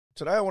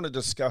Today I want to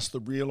discuss the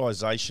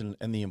realisation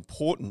and the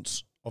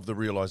importance of the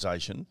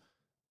realisation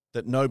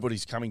that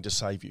nobody's coming to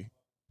save you.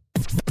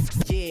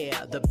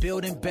 Yeah, the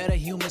Building Better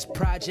Humans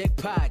Project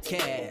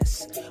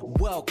podcast.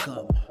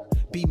 Welcome.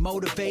 Be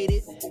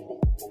motivated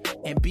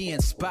and be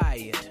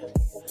inspired.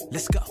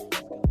 Let's go.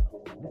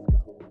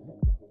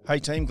 Hey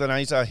team, Glenn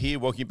Azar here.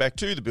 Welcome back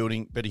to the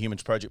Building Better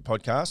Humans Project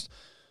podcast.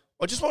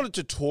 I just wanted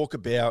to talk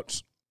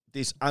about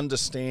this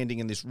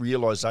understanding and this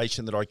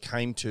realisation that I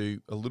came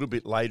to a little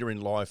bit later in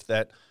life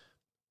that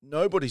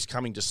nobody's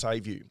coming to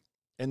save you.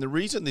 And the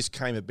reason this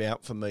came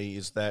about for me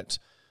is that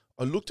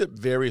I looked at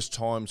various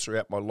times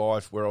throughout my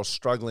life where I was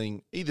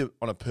struggling either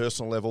on a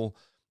personal level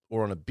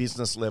or on a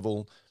business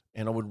level,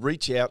 and I would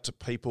reach out to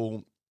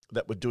people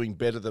that were doing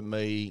better than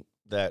me,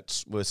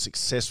 that were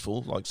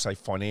successful, like say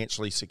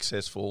financially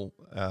successful,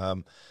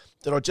 that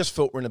I just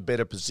felt were in a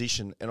better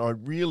position, and I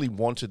really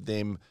wanted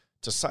them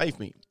to save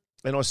me.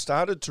 And I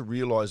started to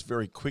realise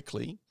very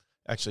quickly,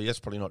 actually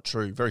that's probably not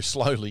true, very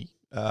slowly,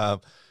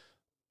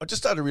 I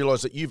just started to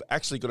realise that you've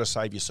actually got to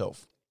save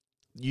yourself.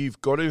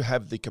 You've got to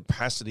have the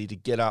capacity to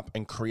get up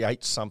and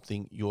create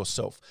something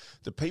yourself.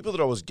 The people that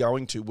I was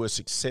going to were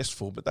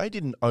successful, but they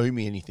didn't owe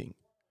me anything.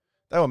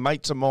 They were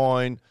mates of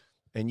mine,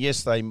 and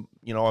yes,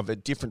 I've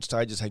at different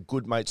stages had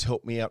good mates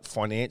help me out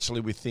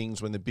financially with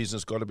things when the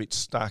business got a bit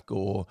stuck,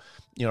 or,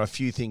 a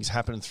few things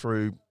happened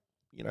through,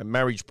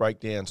 marriage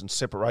breakdowns and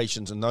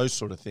separations and those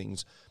sort of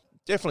things.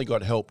 Definitely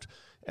got helped.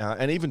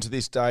 And even to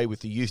this day with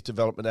the youth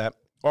development app,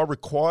 I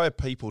require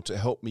people to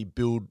help me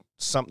build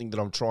something that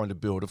I'm trying to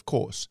build, of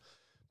course.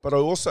 But I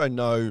also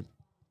know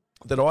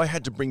that I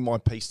had to bring my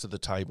piece to the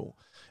table.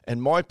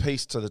 And my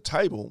piece to the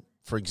table,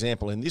 for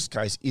example, in this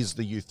case, is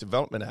the youth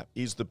development app,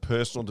 is the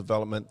personal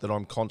development that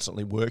I'm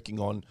constantly working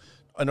on.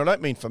 And I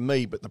don't mean for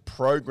me, but the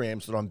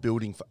programs that I'm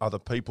building for other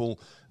people,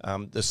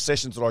 the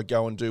sessions that I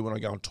go and do when I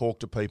go and talk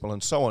to people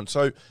and so on.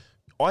 So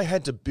I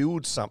had to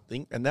build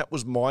something, and that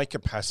was my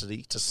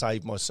capacity to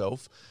save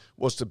myself,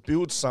 was to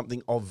build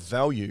something of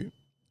value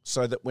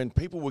so that when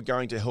people were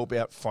going to help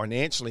out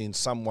financially in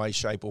some way,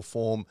 shape or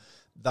form,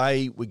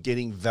 they were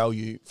getting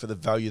value for the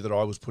value that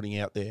I was putting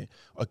out there.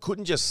 I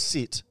couldn't just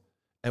sit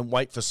and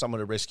wait for someone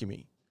to rescue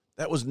me.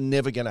 That was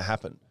never going to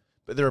happen.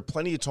 But there are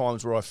plenty of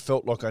times where I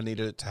felt like I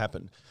needed it to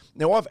happen.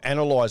 Now, I've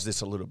analysed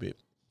this a little bit.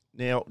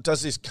 Now,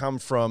 does this come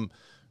from,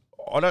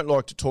 I don't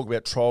like to talk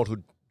about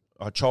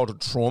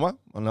childhood trauma.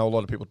 I know a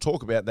lot of people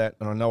talk about that,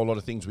 and I know a lot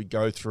of things we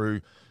go through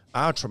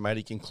are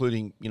traumatic,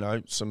 including,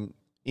 some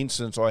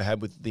incidents I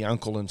had with the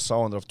uncle and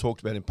so on that I've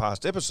talked about in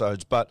past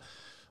episodes. But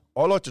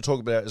I like to talk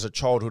about it as a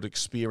childhood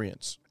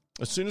experience.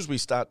 As soon as we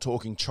start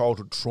talking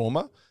childhood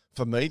trauma,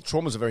 for me,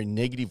 trauma is a very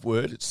negative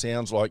word. It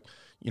sounds like,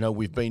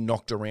 we've been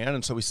knocked around,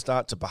 and so we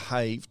start to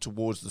behave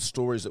towards the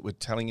stories that we're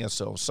telling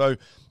ourselves. So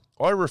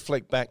I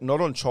reflect back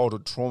not on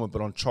childhood trauma,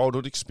 but on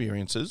childhood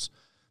experiences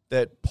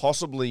that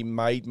possibly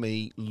made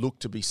me look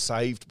to be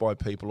saved by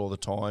people all the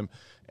time.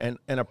 And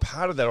a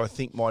part of that, I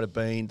think, might have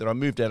been that I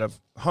moved out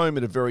of home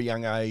at a very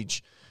young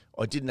age.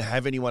 I didn't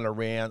have anyone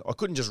around. I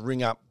couldn't just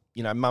ring up,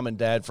 mum and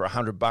dad for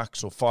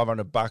 $100 or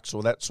 $500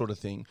 or that sort of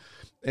thing.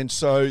 And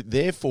so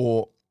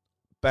therefore,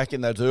 back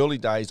in those early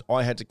days,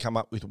 I had to come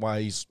up with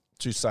ways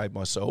to save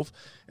myself.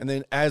 And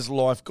then as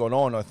life got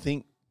on, I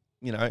think,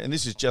 and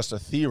this is just a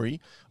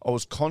theory, I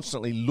was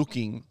constantly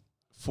looking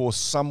for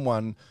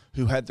someone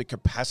who had the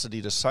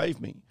capacity to save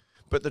me.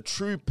 But the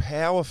true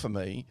power for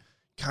me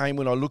came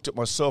when I looked at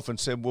myself and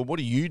said, well, what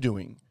are you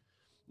doing?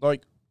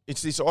 Like,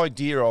 it's this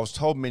idea I was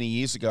told many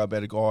years ago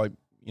about a guy,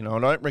 and I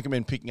don't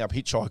recommend picking up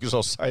hitchhikers,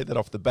 I'll say that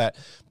off the bat,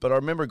 but I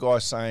remember a guy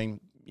saying,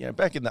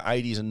 back in the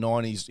 80s and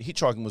 90s,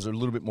 hitchhiking was a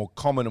little bit more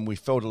common and we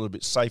felt a little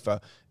bit safer.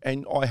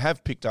 And I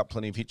have picked up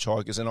plenty of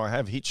hitchhikers, and I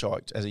have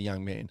hitchhiked as a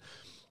young man.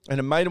 And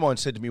a mate of mine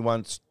said to me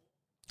once,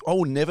 I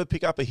will never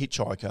pick up a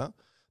hitchhiker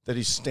that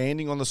is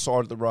standing on the side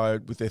of the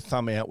road with their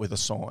thumb out with a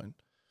sign.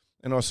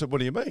 And I said, what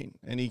do you mean?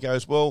 And he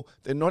goes, well,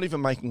 they're not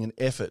even making an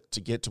effort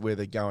to get to where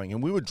they're going.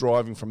 And we were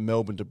driving from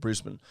Melbourne to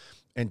Brisbane.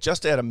 And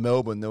just out of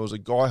Melbourne, there was a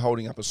guy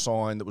holding up a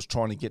sign that was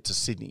trying to get to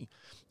Sydney.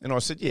 And I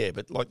said, yeah,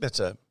 but that's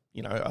a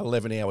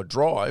 11-hour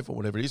drive or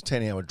whatever it is,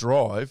 10-hour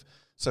drive.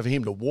 So for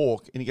him to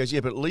walk, and he goes,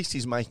 yeah, but at least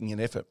he's making an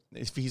effort.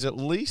 If he's at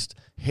least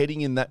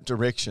heading in that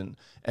direction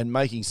and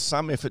making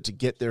some effort to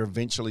get there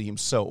eventually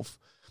himself,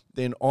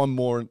 then I'm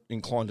more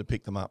inclined to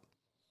pick them up.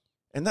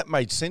 And that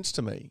made sense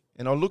to me.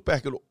 And I look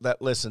back at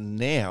that lesson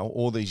now,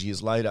 all these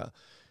years later,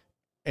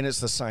 and it's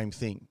the same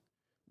thing.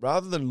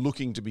 Rather than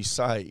looking to be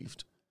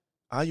saved,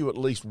 are you at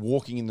least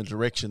walking in the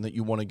direction that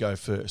you want to go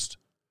first?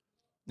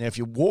 Now, if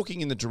you're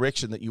walking in the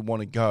direction that you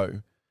want to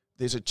go,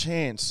 there's a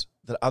chance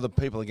that other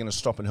people are going to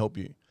stop and help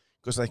you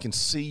because they can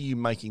see you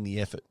making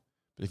the effort.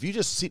 But if you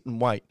just sit and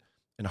wait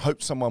and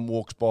hope someone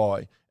walks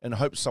by and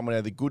hope someone out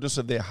of the goodness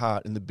of their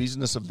heart and the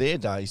business of their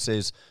day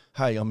says,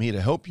 hey, I'm here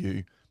to help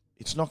you,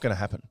 it's not going to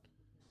happen.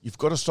 You've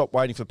got to stop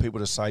waiting for people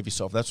to save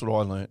yourself. That's what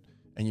I learned.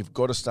 And you've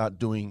got to start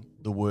doing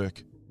the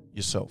work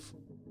yourself.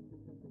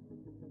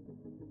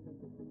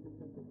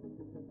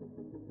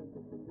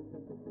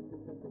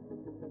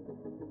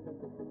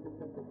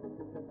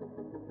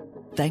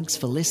 Thanks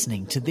for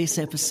listening to this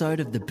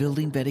episode of the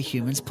Building Better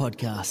Humans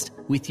podcast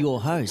with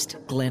your host,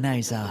 Glenn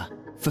Azar.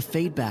 For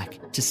feedback,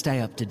 to stay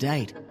up to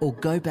date, or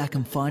go back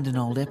and find an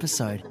old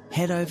episode,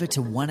 head over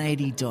to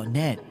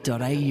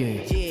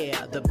 180.net.au.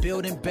 Yeah, the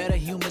Building Better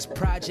Humans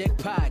Project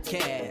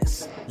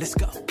podcast. Let's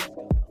go.